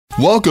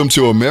Welcome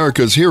to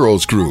America's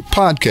Heroes Group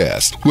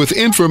podcast with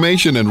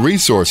information and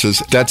resources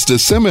that's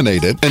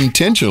disseminated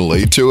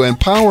intentionally to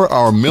empower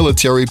our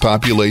military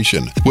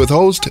population. With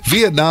host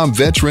Vietnam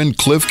veteran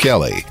Cliff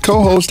Kelly,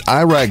 co-host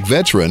Iraq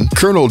veteran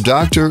Colonel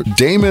Dr.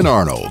 Damon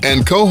Arnold,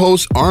 and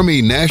co-host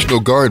Army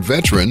National Guard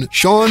veteran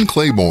Sean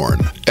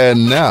Claiborne.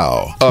 And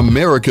now,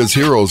 America's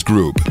Heroes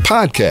Group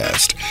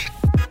podcast.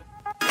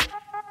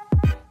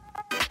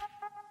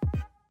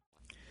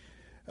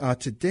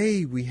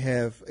 Today we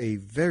have a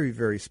very,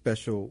 very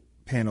special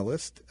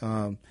panelist.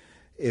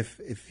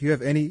 If you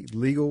have any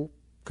legal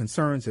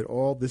concerns at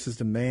all, this is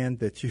the man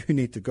that you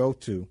need to go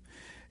to.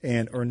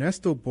 And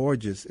Ernesto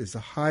Borges is a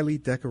highly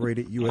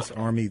decorated U.S.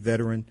 Army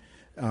veteran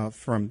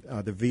from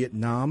the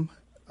Vietnam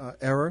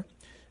era.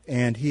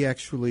 And he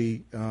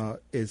actually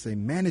is a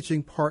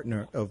managing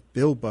partner of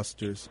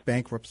Billbuster's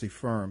bankruptcy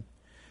firm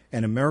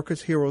and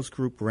America's Heroes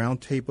Group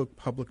Roundtable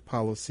Public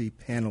Policy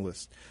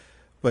Panelist.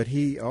 But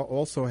he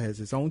also has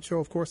his own show,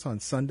 of course,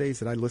 on Sundays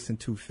that I listen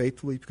to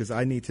faithfully because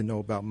I need to know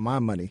about my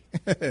money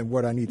and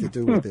what I need to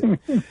do with it.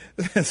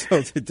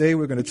 So today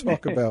we're going to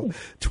talk about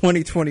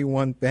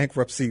 2021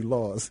 bankruptcy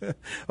laws.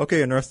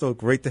 Okay, Ernesto,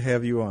 great to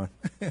have you on.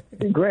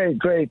 Great.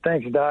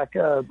 Thanks, Doc.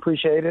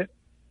 Appreciate it,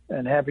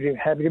 and happy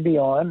to be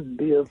on,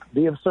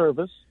 be of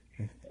service.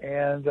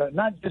 And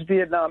not just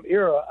Vietnam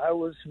era, I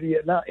was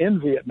in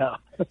Vietnam.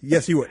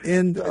 Yes, you were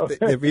in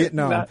the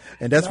Vietnam,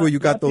 and that's where you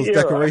got those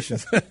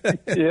decorations.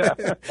 Yeah.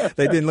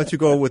 They didn't let you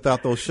go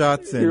without those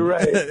shots and,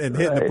 and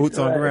hitting the boots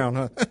on the ground,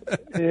 huh?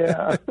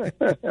 Yeah,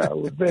 I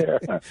was there.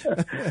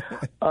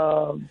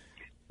 Well,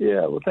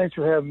 thanks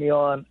for having me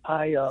on.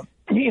 I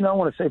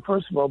want to say,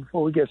 first of all,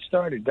 before we get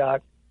started,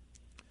 Doc,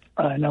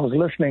 and I was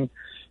listening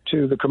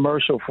to the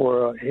commercial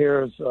for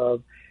Hare's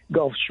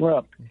Gulf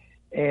Shrimp.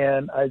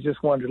 And I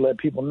just wanted to let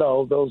people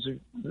know, those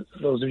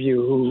of you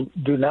who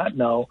do not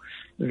know,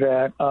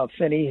 that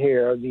Finney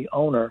Hare, the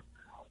owner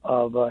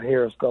of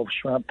Hare's Gulf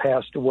Shrimp,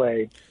 passed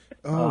away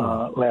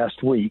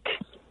last week.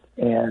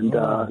 And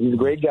he's a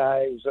great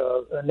guy. He's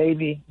a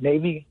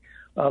Navy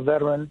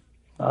veteran,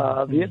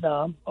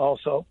 Vietnam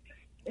also.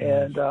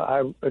 And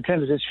I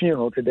attended his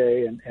funeral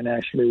today and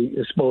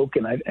actually spoke.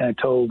 And I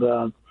told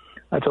the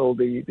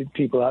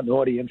people out in the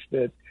audience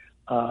that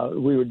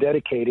we were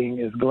dedicating,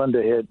 as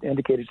Glenda had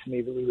indicated to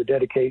me, that we would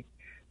dedicate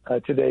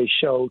today's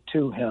show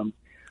to him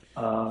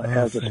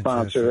as a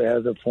sponsor,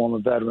 as a former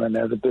veteran,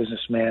 as a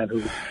businessman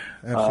who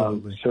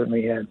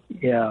certainly had,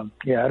 I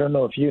don't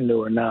know if you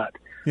knew or not.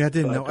 Yeah, I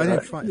didn't know. I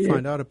didn't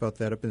find out about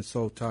that. I've been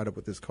so tied up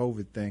with this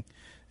COVID thing.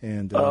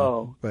 And that's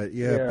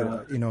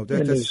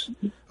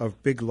a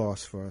big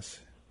loss for us.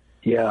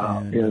 Yeah,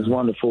 and, his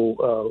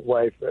wonderful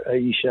wife,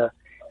 Aisha,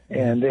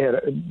 and they had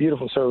a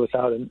beautiful service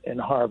out in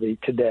Harvey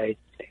today.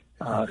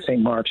 St.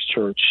 Mark's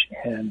Church,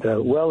 and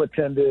well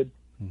attended.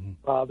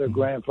 Father,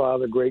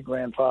 grandfather, great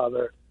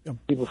grandfather.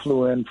 People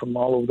flew in from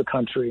all over the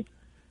country,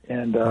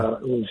 and it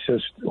was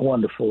just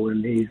wonderful.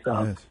 And he's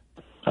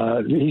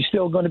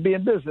still going to be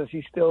in business.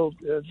 He's still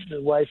the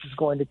wife is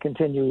going to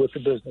continue with the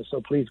business. So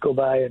please go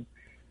by and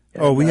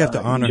we have to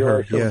honor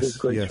her. Yes.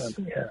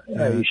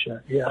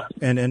 Aisha. Yeah.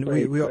 And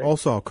we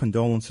also, our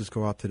condolences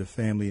go out to the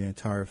family, the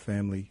entire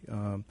family.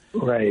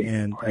 Right.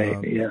 And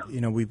yeah.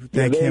 We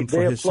thank him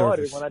for his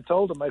service. When I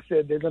told them, I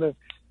said they're going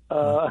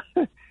to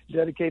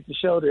dedicate the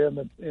show to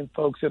him, and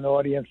folks in the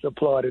audience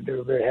applauded. They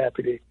were very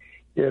happy to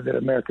hear that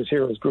America's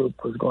Heroes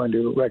Group was going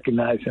to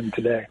recognize him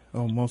today.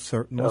 Oh, most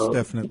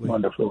definitely.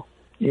 Wonderful.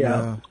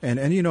 Yeah. And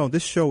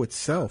this show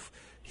itself,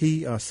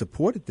 he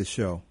supported the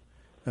show.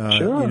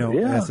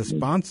 As a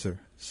sponsor.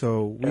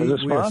 So I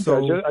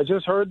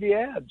just heard the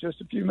ad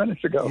just a few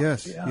minutes ago.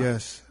 Yes.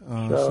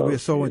 So we are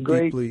so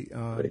deeply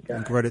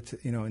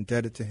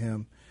indebted to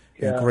him,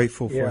 and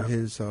grateful for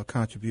his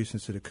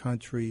contributions to the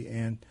country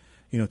and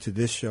to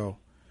this show.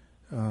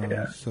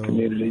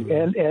 Community,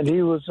 and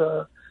he was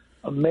a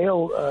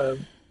male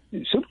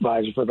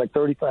supervisor for like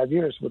 35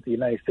 years with the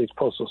United States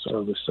Postal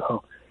Service.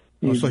 So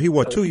he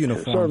wore two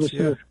uniforms.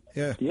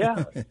 Yeah,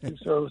 he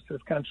serves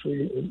this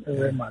country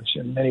very much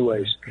in many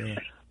ways.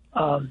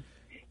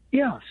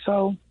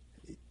 So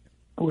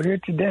we're here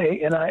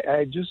today, and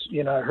I just,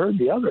 I heard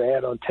the other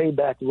ad on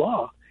Tayback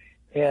Law,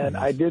 and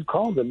I did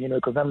call them,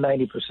 because I'm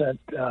 90%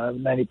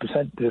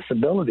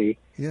 disability.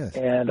 Yes.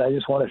 And I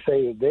just want to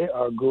say that they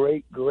are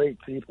great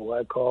people.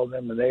 I called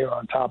them, and they are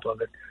on top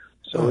of it.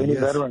 So any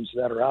veterans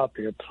that are out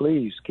there,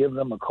 please give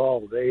them a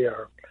call. They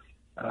are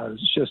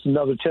it's just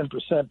another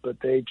 10%, but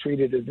they treat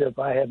it as if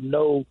I have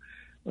no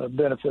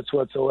benefits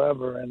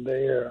whatsoever, and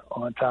they are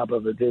on top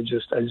of it. I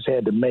just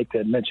had to make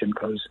that mention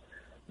because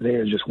they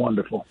are just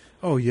wonderful.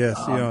 Oh yes,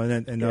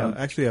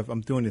 actually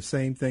I'm doing the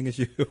same thing as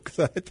you. Cause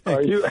I think,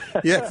 are you?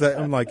 Yes,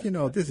 I'm like,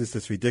 this is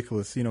just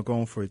ridiculous.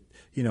 Going for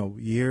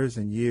years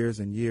and years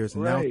and years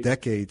and now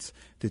decades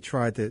to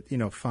try to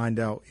find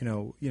out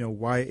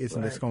why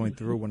isn't this going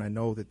through when I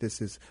know that this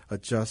is a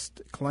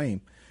just claim.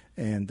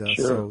 And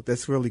Sure. so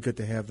that's really good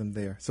to have them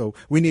there. So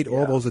we need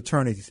all those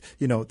attorneys.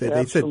 You know, they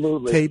said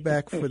Absolutely.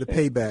 payback for the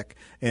payback,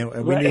 and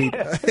we Right. need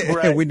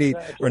Right, and we need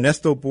exactly.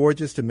 Ernesto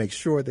Borges to make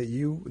sure that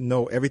you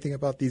know everything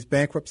about these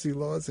bankruptcy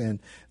laws. And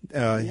he,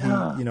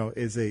 you know,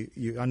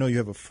 I know you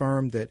have a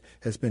firm that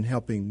has been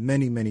helping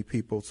many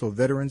people. So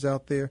veterans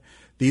out there,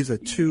 these are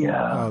two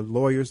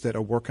lawyers that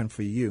are working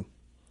for you.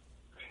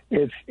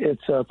 It's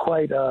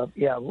quite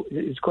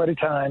it's quite a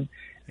time,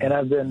 and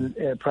I've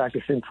been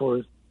practicing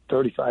for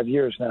 35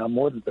 years now,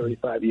 more than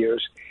 35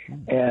 years,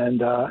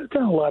 and I've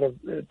done a lot of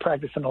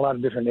practice in a lot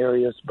of different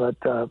areas, but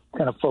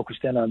kind of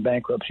focused in on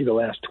bankruptcy the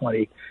last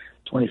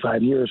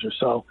 25 years or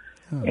so.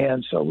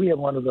 And so we have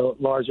one of the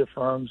larger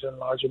firms and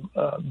larger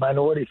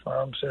minority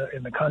firms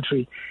in the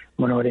country,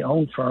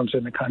 minority-owned firms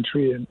in the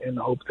country, in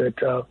the hope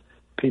that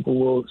people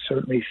will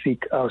certainly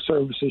seek our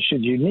services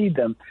should you need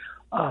them.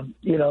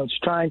 You know, it's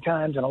trying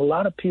times, and a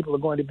lot of people are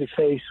going to be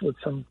faced with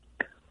some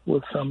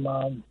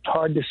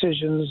hard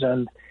decisions,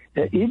 and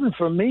even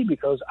for me,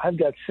 because I've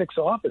got 6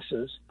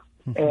 offices,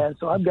 and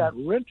so I've got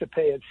rent to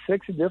pay at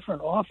 6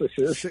 different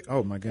offices.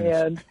 Oh my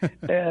goodness!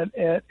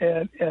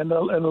 and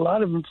a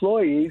lot of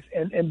employees,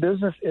 and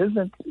business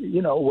isn't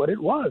what it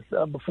was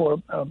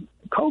before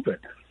COVID,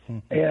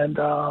 and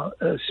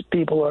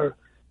people are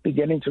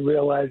beginning to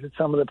realize that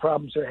some of the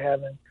problems they're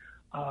having,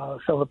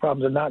 some of the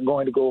problems are not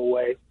going to go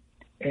away.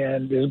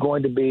 And there's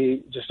going to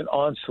be just an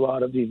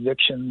onslaught of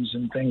evictions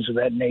and things of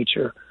that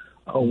nature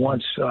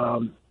once,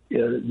 the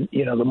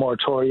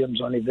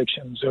moratoriums on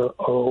evictions are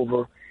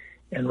over.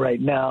 And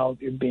right now,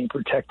 they're being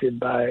protected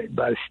by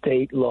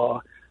state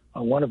law,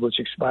 one of which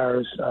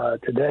expires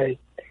today,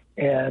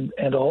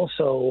 and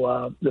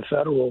also the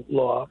federal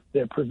law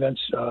that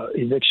prevents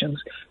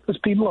evictions, because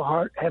people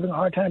are having a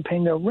hard time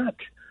paying their rent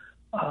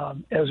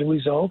as a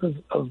result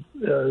of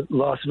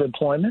loss of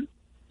employment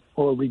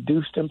or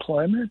reduced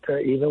employment.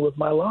 Even with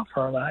my law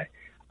firm, I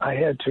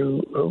had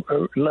to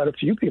let a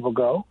few people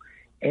go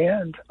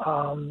and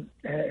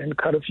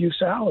cut a few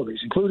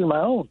salaries, including my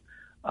own,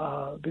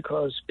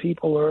 because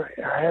people are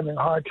having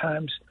hard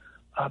times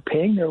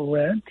paying their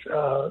rent,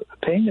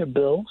 paying their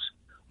bills,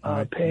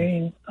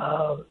 paying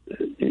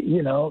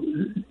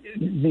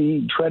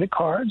the credit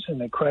cards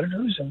and the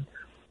creditors,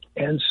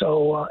 and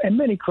so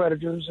many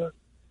creditors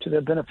to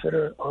their benefit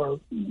are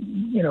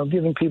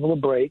giving people a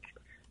break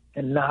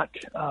and not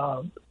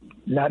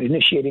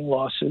initiating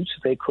lawsuits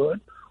if they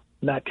could,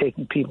 not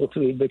taking people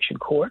to the eviction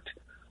court,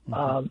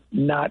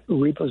 not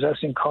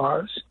repossessing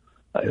cars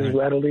as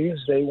readily as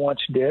they once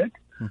did.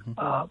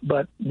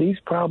 But these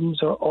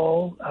problems are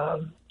all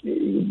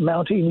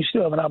mounting. You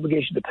still have an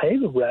obligation to pay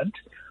the rent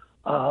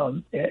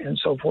and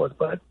so forth.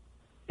 But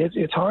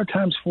it's hard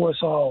times for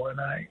us all,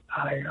 and I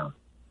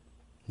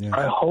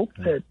hope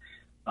that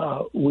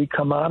we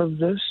come out of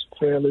this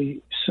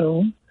fairly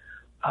soon.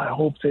 I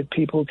hope that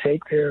people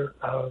take their,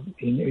 on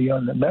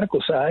the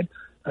medical side,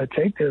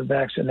 take their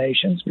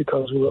vaccinations,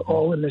 because we're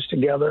all in this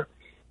together,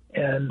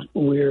 and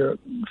we're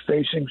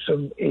facing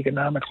some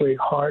economically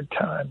hard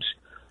times.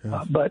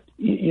 Yes. But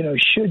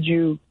should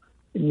you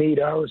need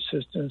our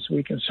assistance,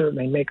 we can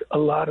certainly make a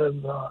lot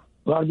of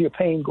your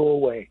pain go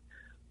away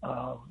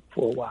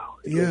for a while.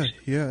 Yeah.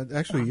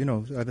 Actually,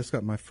 I just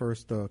got my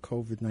first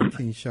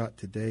COVID-19 shot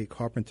today,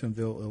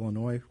 Carpenterville,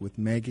 Illinois, with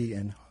Maggie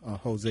and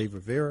Jose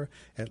Rivera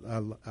at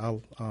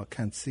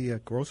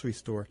Alcancia grocery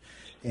store,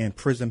 and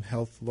Prism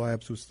Health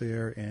Labs was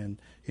there, and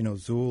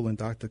Zul and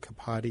Dr.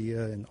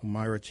 Capadia and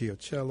Omira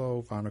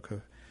Giocello,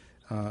 Veronica,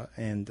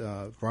 and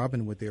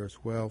Robin were there as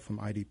well from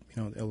the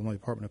Illinois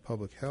Department of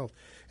Public Health.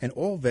 And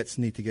all vets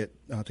need to get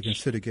to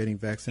consider getting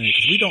vaccinated,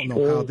 because we don't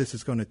know how this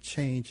is going to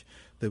change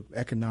the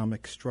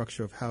economic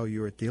structure of how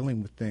you're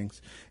dealing with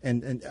things.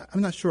 And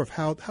I'm not sure of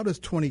how does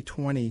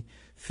 2020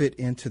 fit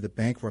into the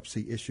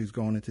bankruptcy issues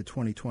going into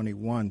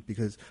 2021,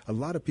 because a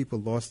lot of people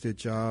lost their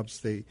jobs.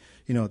 They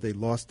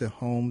lost their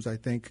homes, I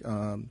think,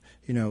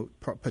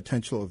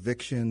 potential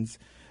evictions.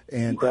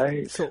 And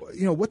so,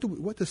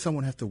 what does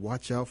someone have to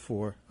watch out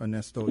for,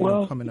 Ernesto,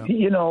 coming up?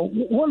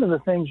 One of the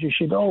things you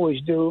should always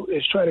do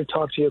is try to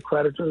talk to your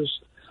creditors.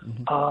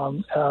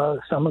 Some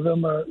of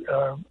them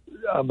are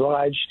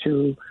obliged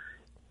to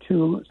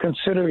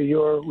consider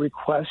your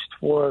request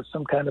for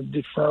some kind of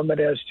deferment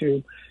as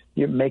to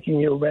you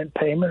making your rent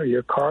payment or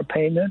your car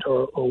payment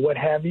or what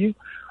have you.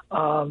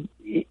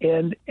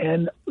 And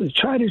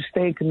try to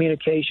stay in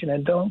communication,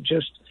 and don't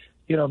just,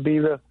 be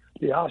the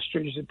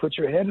ostrich that puts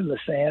your head in the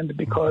sand,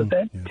 because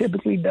that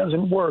typically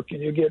doesn't work,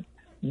 and you get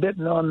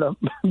bitten on the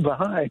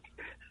behind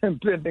and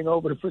bending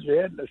over to put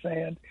your head in the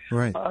sand.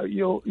 Right.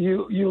 You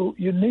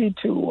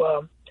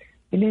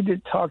need to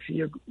talk to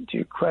your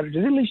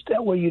creditors. At least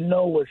that way you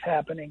know what's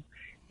happening.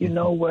 You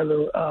know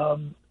whether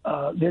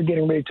they're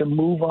getting ready to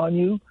move on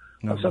you.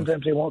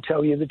 Sometimes they won't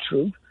tell you the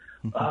truth.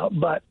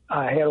 But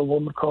I had a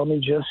woman call me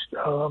just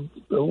a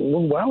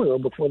little while ago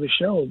before the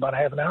show, about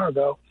half an hour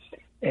ago,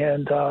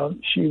 and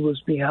she was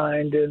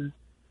behind in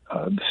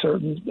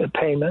certain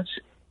payments,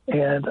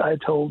 And I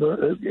told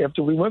her,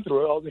 after we went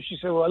through it all, she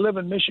said, well, I live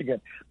in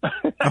Michigan. I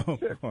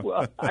said,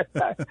 well, I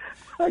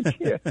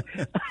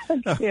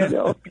can't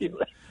help you.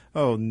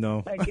 Oh,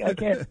 no. I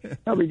can't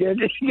help you.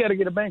 You got to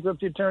get a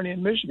bankruptcy attorney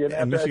in Michigan.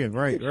 In Michigan,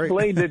 right.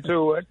 Explained it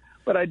to her.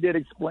 But I did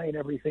explain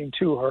everything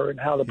to her and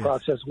how the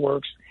process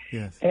works.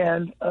 Yes.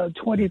 And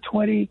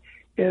 2020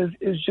 is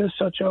just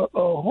such a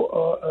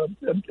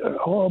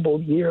horrible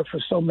year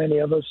for so many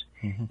of us.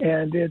 Mm-hmm.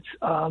 And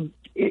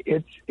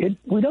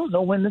we don't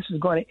know when this is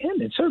going to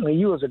end. And certainly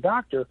you as a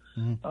doctor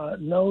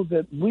know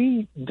that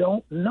we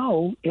don't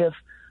know if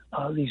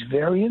these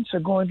variants are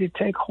going to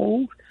take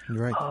hold.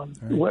 Right.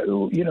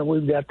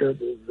 We've got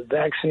the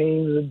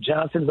vaccine, the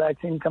Johnson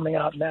vaccine coming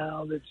out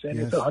now that's saying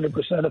it's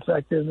 100%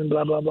 effective and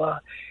blah, blah, blah.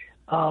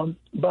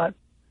 But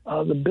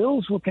the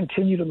bills will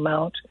continue to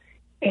mount,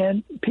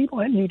 and people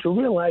need to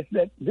realize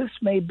that this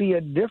may be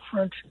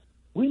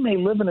we may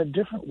live in a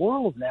different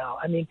world now.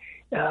 I mean,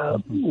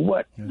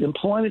 what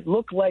employment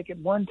looked like at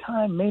one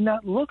time may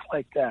not look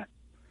like that.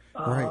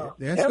 Right.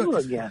 Ever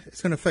again.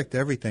 It's going to affect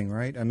everything,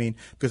 right? I mean,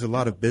 because a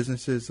lot of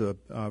businesses,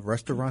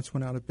 restaurants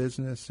went out of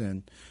business,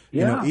 and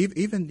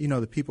even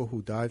the people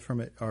who died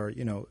from it are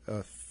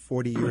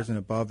 40 years and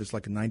above is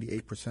like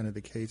 98% of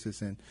the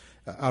cases, and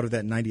out of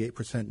that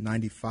 98%,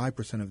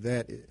 95% of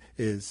that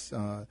is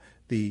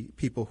the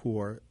people who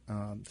are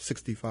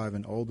 65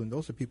 and older, and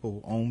those are people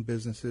who own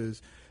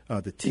businesses,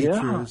 the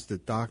teachers, the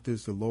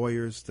doctors, the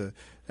lawyers, the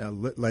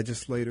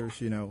legislators.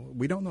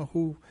 We don't know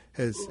who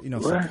has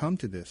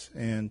succumbed to this,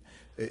 and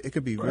it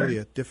could be really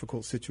a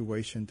difficult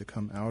situation to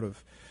come out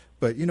of.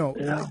 But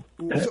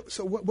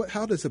so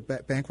how does a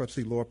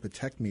bankruptcy law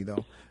protect me,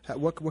 though?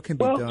 What can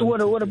be done?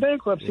 Well, what a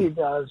bankruptcy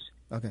does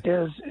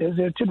is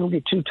there are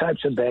typically two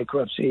types of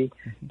bankruptcy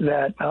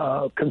that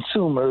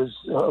consumers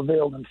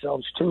avail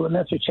themselves to, and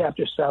that's a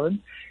Chapter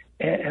 7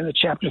 and a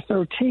Chapter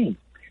 13.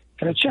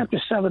 And a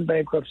Chapter 7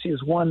 bankruptcy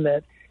is one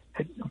that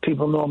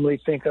people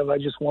normally think of. I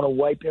just want to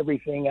wipe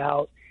everything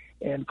out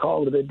and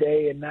call it a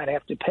day and not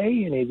have to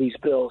pay any of these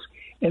bills,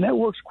 and that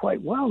works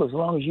quite well as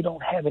long as you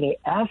don't have any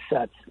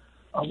assets.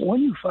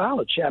 When you file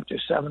a Chapter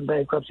 7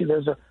 bankruptcy,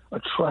 there's a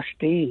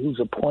trustee who's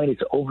appointed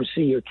to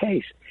oversee your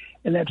case.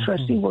 And that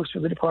trustee works for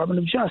the Department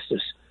of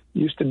Justice.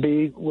 Used to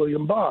be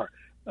William Barr.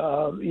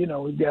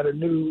 We've got a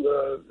new,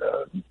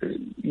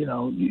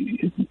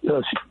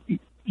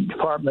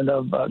 Department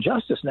of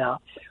Justice now.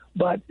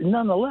 But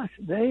nonetheless,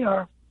 they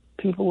are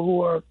people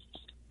who are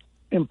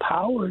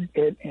empowered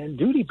and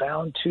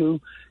duty-bound to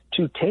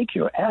take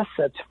your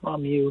assets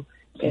from you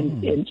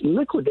and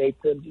liquidate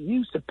them to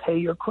use to pay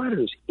your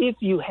creditors, if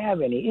you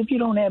have any. If you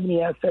don't have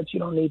any assets, you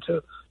don't need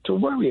to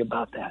worry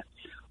about that.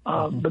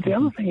 But the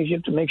other thing is you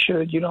have to make sure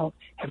that you don't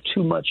have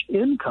too much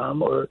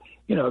income, or,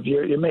 if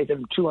you're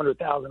making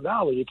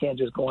 $200,000, you can't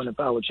just go in and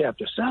file a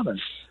Chapter 7.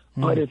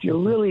 But if you're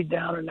really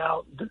down and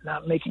out,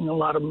 not making a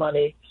lot of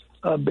money,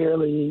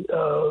 barely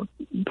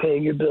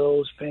paying your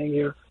bills, paying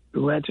your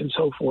rent and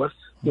so forth,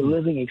 your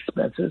living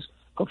expenses,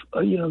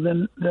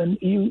 then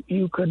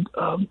you could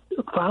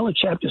file a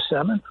Chapter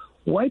 7,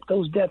 wipe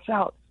those debts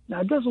out.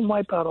 Now, it doesn't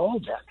wipe out all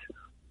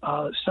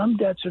debts. Some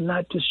debts are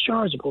not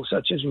dischargeable,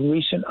 such as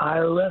recent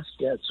IRS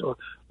debts or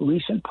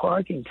recent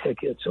parking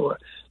tickets or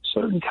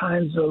certain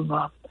kinds of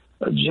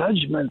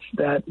judgments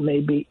that may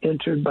be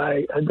entered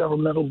by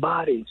governmental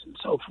bodies and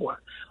so forth.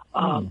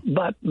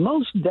 But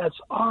most debts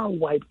are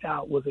wiped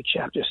out with a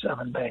Chapter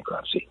 7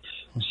 bankruptcy.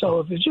 So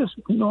if it's just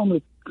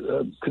normally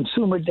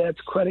consumer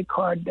debts, credit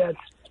card debts,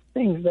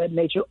 things of that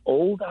nature,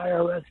 old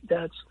IRS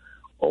debts,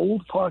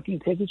 old parking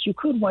tickets, you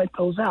could wipe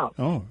those out.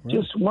 Oh, right.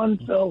 Just one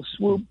fell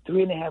swoop,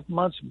 3.5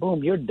 months,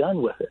 boom, you're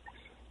done with it,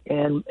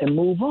 and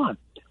move on.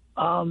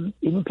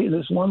 Even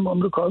there's one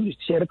woman who called me,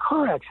 she had a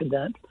car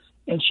accident,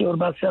 and she owed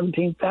about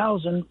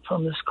 $17,000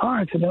 from this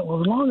car accident.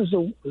 Well, as long as there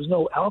was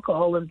no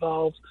alcohol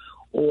involved,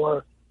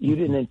 or you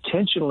didn't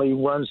intentionally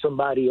run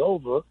somebody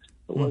over,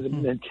 it wasn't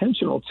an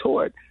intentional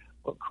tort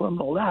or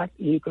criminal act,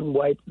 you can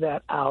wipe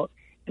that out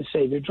and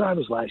save your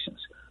driver's license.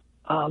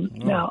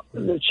 Now,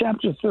 the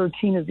Chapter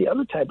 13 is the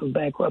other type of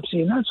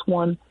bankruptcy, and that's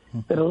one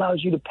that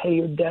allows you to pay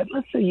your debt.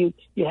 Let's say you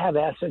have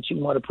assets you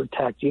want to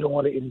protect. You don't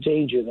want to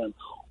endanger them.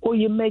 Or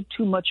you make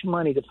too much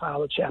money to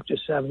file a Chapter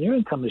 7. Your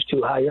income is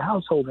too high. Your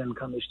household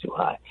income is too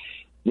high.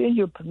 Then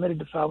you're permitted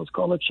to file what's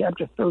called a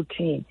Chapter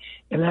 13,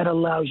 and that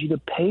allows you to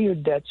pay your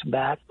debts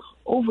back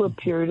over a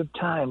period of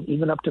time,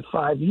 even up to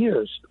 5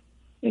 years.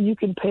 And you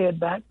can pay it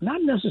back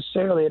not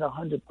necessarily at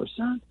 100%,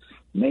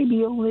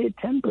 maybe only at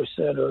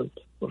 10% or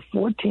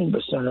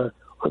 14%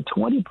 or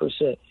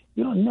 20%.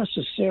 You don't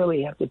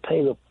necessarily have to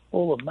pay the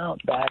full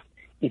amount back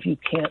if you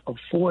can't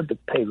afford to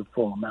pay the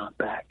full amount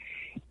back.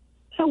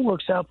 That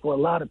works out for a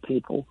lot of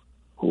people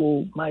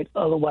who might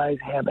otherwise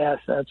have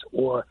assets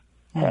or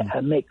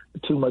make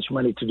too much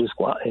money to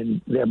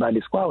and thereby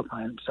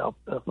disqualify themselves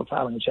for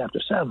filing a Chapter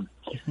 7.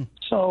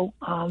 So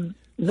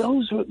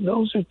those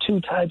are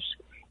two types.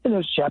 And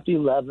there's Chapter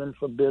 11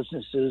 for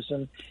businesses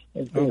and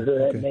things of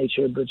that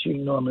nature, but you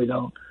normally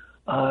don't.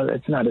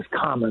 It's not as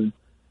common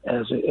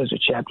as a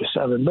Chapter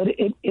 7. But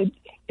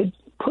it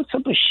puts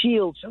up a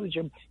shield so that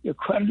your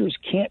creditors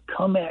can't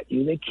come at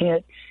you. They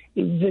can't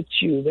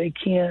evict you. They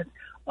can't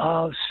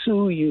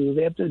sue you.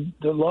 The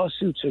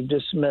lawsuits are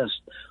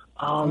dismissed.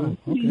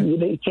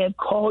 They can't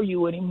call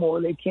you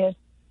anymore. They can't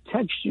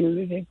text you.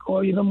 They can't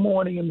call you in the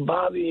morning and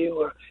bother you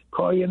or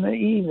call you in the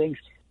evenings.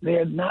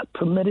 They're not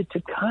permitted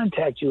to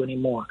contact you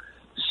anymore.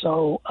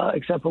 So,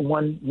 except for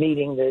one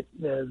meeting that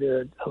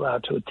they're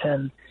allowed to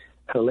attend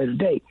at a later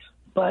date.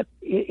 But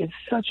it's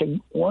such a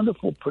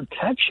wonderful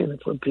protection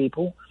for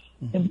people.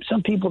 And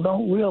some people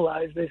don't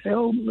realize. They say,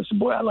 oh, Mr.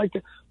 Boyd, I'd like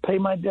to pay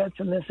my debts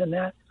and this and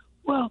that.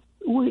 Well,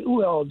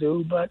 we all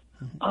do. But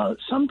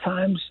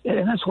sometimes,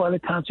 and that's why the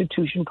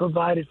Constitution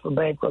provided for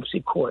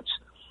bankruptcy courts.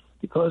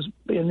 Because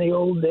in the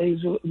old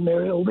days of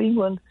merry old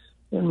England,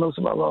 and most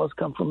of our laws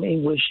come from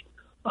English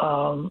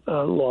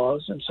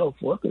laws and so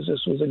forth, because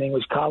this was an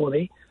English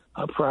colony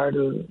prior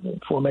to the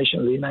formation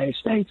of the United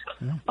States.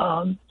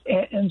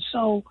 And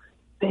so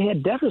they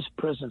had debtors'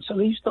 prisons, so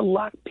they used to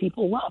lock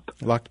people up.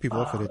 Locked people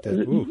up for their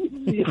debt.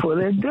 For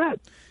their debt.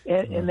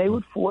 And they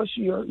would force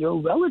your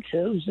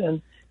relatives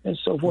and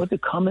so forth to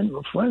come in,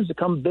 friends to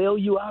come bail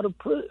you out of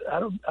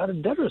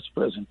debtors'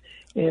 prison.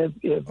 If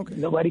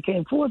nobody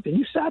came forth, then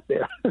you sat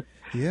there.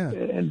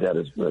 In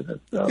debtors'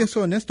 prison.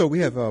 So Ernesto, we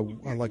have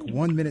like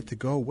 1 minute to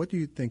go. What do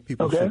you think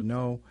people should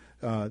know?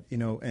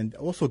 And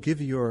also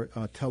give your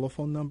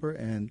telephone number,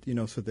 and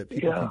so that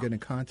people can get in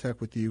contact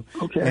with you.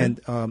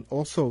 And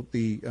also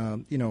the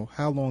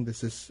how long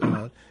does this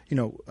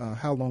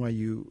how long are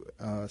you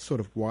sort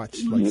of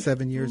watched, like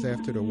 7 years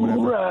after it or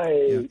whatever?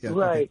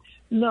 Right.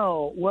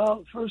 No.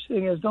 Well, first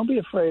thing is, don't be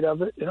afraid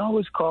of it, and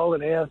always call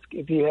and ask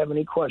if you have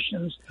any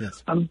questions.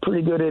 Yes. I'm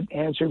pretty good at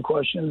answering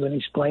questions and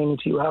explaining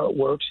to you how it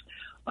works.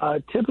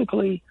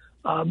 Typically,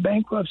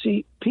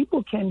 bankruptcy,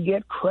 people can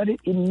get credit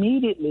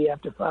immediately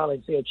after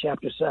filing, say, a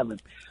Chapter 7.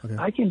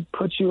 I can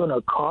put you in a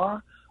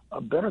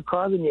better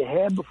car than you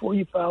had before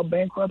you filed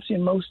bankruptcy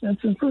in most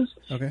instances.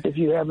 If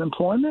you have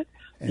employment,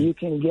 you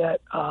can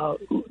get,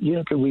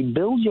 you can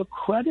rebuild your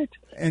credit.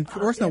 And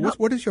first,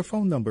 what is your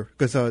phone number?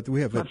 Because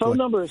we have my phone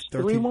number is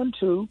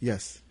 312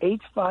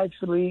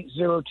 853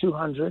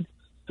 0200.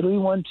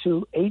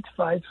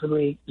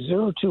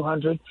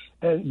 312-853-0200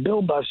 at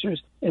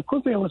Billbusters. And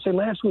quickly, I want to say,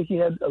 last week you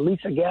had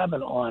Lisa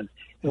Gavin on,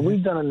 and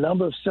we've done a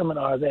number of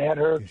seminars. I had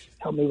her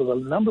help me with a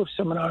number of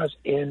seminars,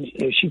 and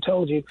she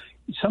told you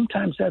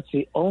sometimes that's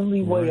the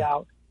only way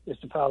out is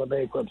to file a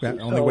bankruptcy.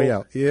 Only way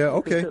out.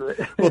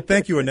 Well,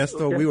 thank you,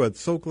 Ernesto. We were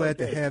so glad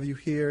to have you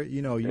here.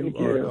 You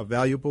are a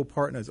valuable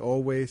partner as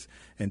always,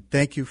 and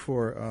thank you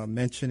for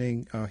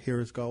mentioning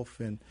Heroes Gulf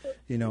and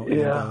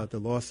and the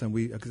loss. And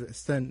we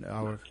extend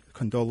our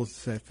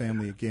condolences to that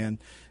family again.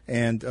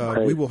 And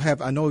we will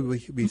have. I know we'll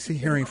be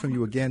hearing from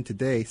you again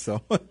today.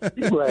 So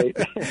right.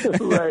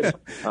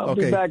 I'll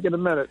be back in a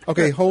minute.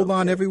 Okay, hold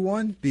on,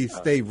 everyone.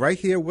 Stay right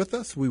here with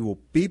us. We will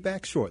be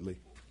back shortly.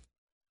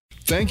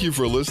 Thank you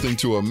for listening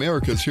to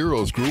America's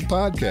Heroes Group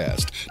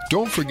podcast.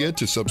 Don't forget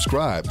to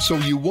subscribe so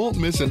you won't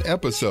miss an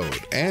episode.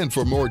 And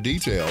for more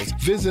details,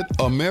 visit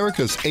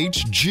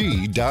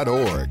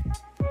americashg.org.